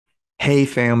Hey,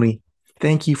 family.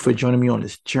 Thank you for joining me on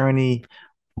this journey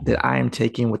that I am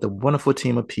taking with a wonderful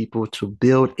team of people to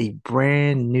build a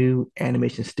brand new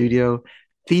animation studio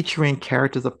featuring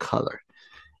characters of color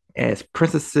as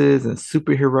princesses and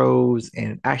superheroes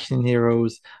and action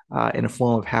heroes in the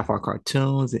form of half our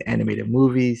cartoons and animated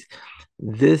movies.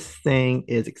 This thing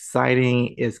is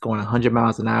exciting. It's going 100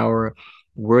 miles an hour.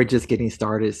 We're just getting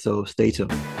started, so stay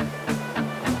tuned.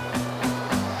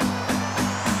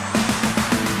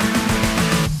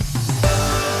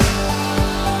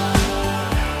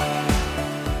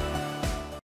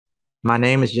 My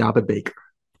name is Yaba Baker,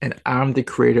 and I'm the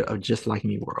creator of Just Like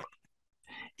Me World.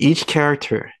 Each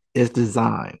character is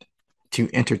designed to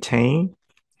entertain,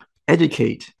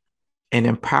 educate, and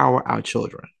empower our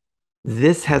children.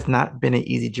 This has not been an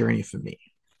easy journey for me.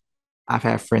 I've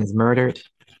had friends murdered,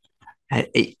 had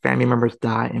 8 family members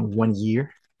die in 1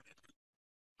 year.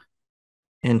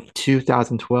 In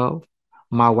 2012,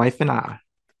 my wife and I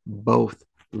both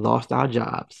lost our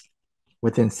jobs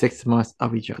within 6 months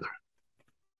of each other.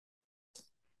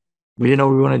 We didn't know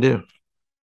what we were going to do.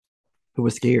 We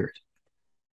were scared.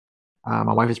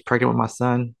 My wife is pregnant with my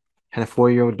son, had a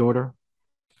 4 year old daughter.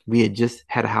 We had just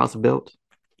had a house built.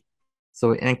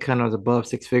 So income was above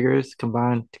 6 figures,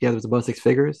 combined together was above 6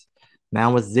 figures.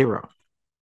 Now it's zero.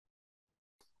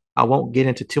 I won't get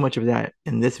into too much of that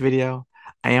in this video.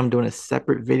 I am doing a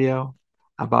separate video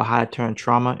about how to turn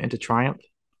trauma into triumph.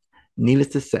 Needless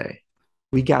to say,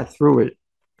 we got through it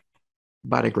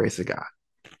by the grace of God.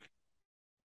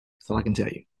 That's all I can tell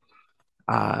you.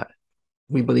 Uh,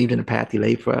 we believed in the path He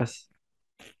laid for us.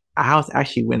 Our house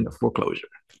actually went into foreclosure.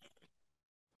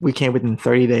 We came within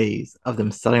 30 days of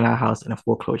them selling our house in a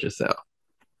foreclosure sale.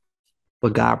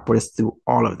 But God brought us through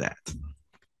all of that.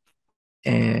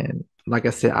 And like I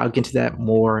said, I'll get into that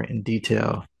more in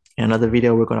detail in another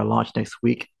video we're going to launch next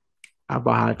week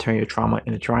about how to turn your trauma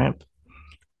into triumph.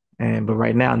 But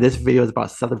right now, this video is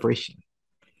about celebration.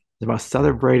 It's about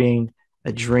celebrating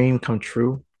a dream come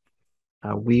true.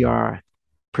 We are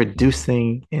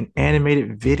producing an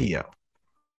animated video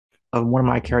of one of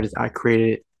my characters I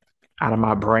created out of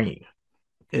my brain.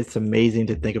 It's amazing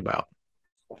to think about.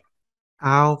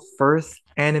 Our first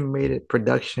animated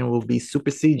production will be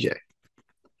Super CJ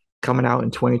coming out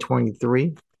in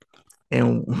 2023.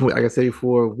 And like I said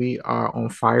before, we are on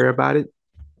fire about it.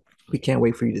 We can't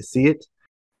wait for you to see it.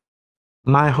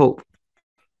 My hope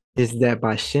is that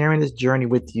by sharing this journey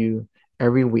with you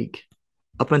every week,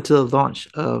 up until the launch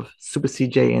of Super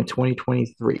CJ in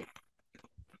 2023,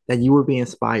 that you will be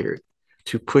inspired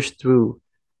to push through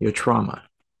your trauma,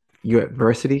 your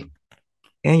adversity,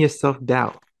 and your self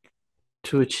doubt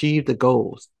to achieve the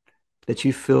goals that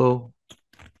you feel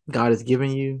God has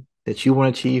given you, that you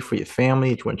want to achieve for your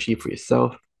family, that you want to achieve for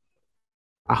yourself.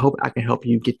 I hope I can help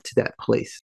you get to that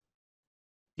place.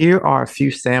 Here are a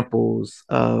few samples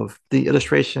of the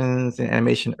illustrations and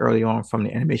animation early on from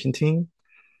the animation team.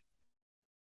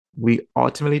 We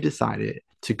ultimately decided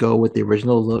to go with the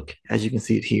original look, as you can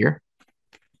see it here.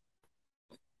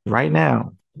 Right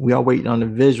now, we are waiting on the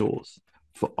visuals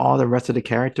for all the rest of the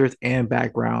characters and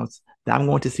backgrounds that I'm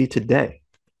going to see today.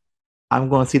 I'm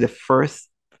going to see the first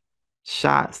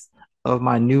shots of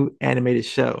my new animated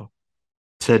show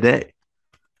today.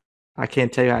 I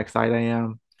can't tell you how excited I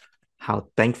am, how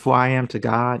thankful I am to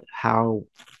God, how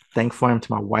thankful I am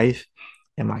to my wife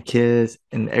and my kids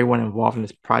and everyone involved in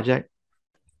this project.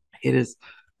 It is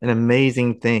an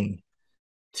amazing thing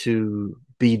to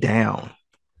be down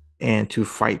and to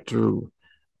fight through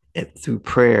it through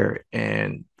prayer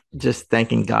and just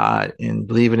thanking God and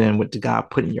believing in what God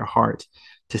put in your heart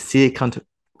to see it come to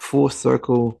full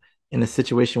circle in a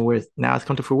situation where now it's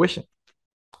come to fruition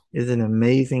is an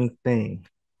amazing thing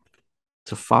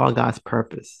to follow God's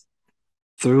purpose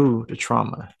through the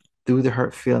trauma, through the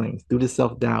hurt feelings, through the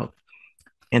self doubt,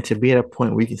 and to be at a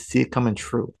point where you can see it coming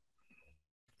true.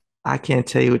 I can't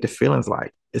tell you what the feeling's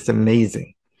like. It's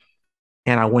amazing.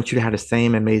 And I want you to have the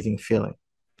same amazing feeling.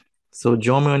 So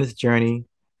join me on this journey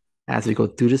as we go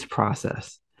through this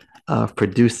process of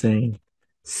producing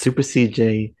Super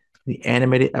CJ, the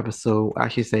animated episode. I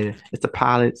actually say it's a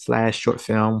pilot slash short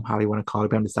film, how you want to call it,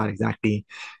 but I'm deciding exactly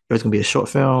if it's going to be a short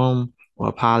film or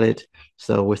a pilot.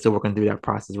 So we're still working through that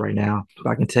process right now.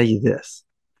 But I can tell you this,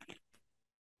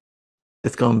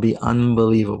 it's going to be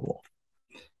unbelievable.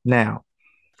 Now,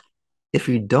 if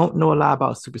you don't know a lot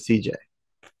about Super CJ,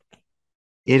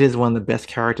 it is one of the best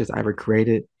characters I ever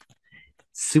created.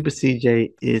 Super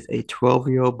CJ is a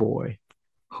 12-year-old boy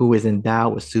who is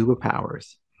endowed with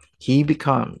superpowers. He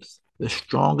becomes the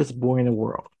strongest boy in the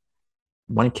world.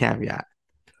 One caveat,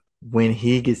 when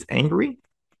he gets angry,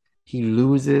 he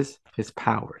loses his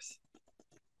powers.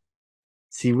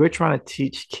 See, we're trying to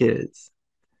teach kids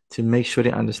to make sure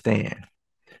they understand.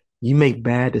 You make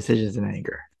bad decisions in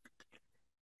anger.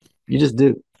 You just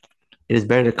do. It is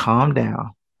better to calm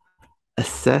down,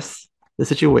 assess the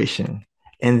situation,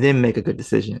 and then make a good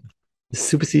decision. The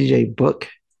Super CJ book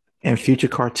and future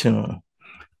cartoon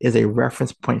is a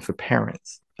reference point for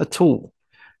parents, a tool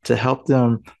to help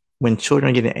them when children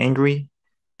are getting angry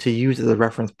to use as a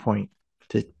reference point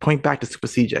to point back to Super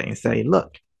CJ and say,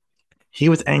 look, he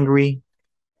was angry,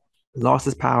 lost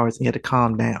his powers, and he had to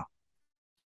calm down.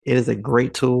 It is a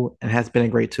great tool and has been a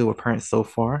great tool with parents so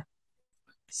far.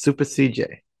 Super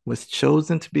CJ was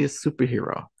chosen to be a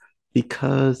superhero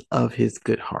because of his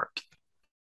good heart,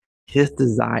 his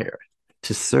desire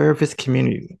to serve his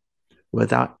community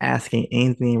without asking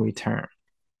anything in return.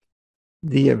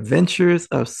 The Adventures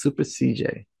of Super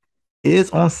CJ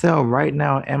is on sale right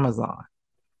now on Amazon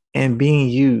and being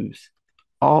used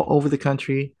all over the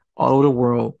country, all over the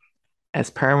world, as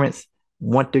parents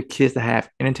want their kids to have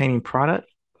entertaining product,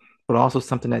 but also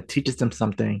something that teaches them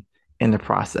something in the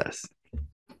process.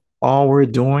 All we're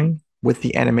doing with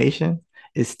the animation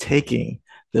is taking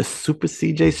the Super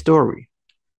CJ story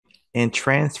and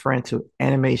transferring to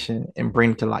animation and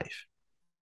bring it to life.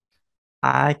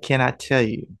 I cannot tell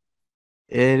you,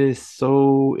 it is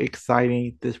so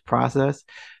exciting, this process.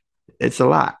 It's a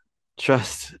lot.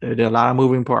 Trust, there are a lot of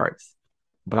moving parts,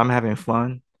 but I'm having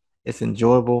fun. It's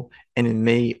enjoyable, and it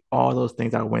made all those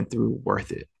things I went through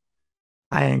worth it.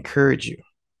 I encourage you,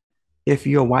 if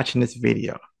you're watching this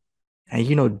video and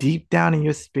you know deep down in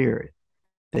your spirit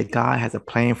that God has a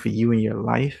plan for you in your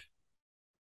life,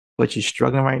 but you're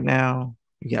struggling right now,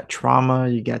 you got trauma,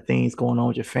 you got things going on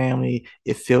with your family,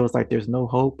 it feels like there's no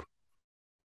hope.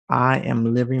 I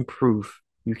am living proof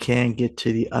you can get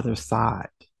to the other side.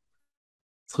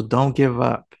 So don't give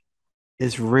up.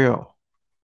 It's real.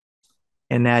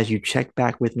 And as you check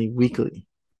back with me weekly,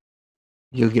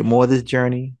 you'll get more of this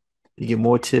journey. You get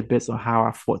more tidbits on how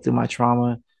I fought through my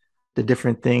trauma, the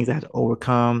different things I had to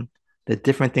overcome, the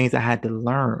different things I had to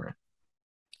learn.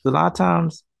 So a lot of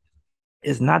times,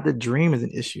 it's not the dream is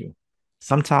an issue.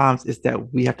 Sometimes it's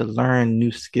that we have to learn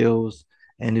new skills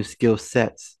and new skill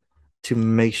sets to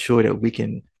make sure that we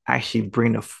can actually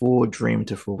bring the full dream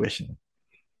to fruition.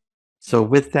 So,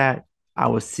 with that, I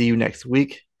will see you next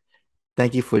week.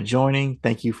 Thank you for joining.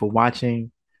 Thank you for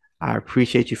watching. I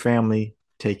appreciate you, family.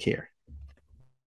 Take care.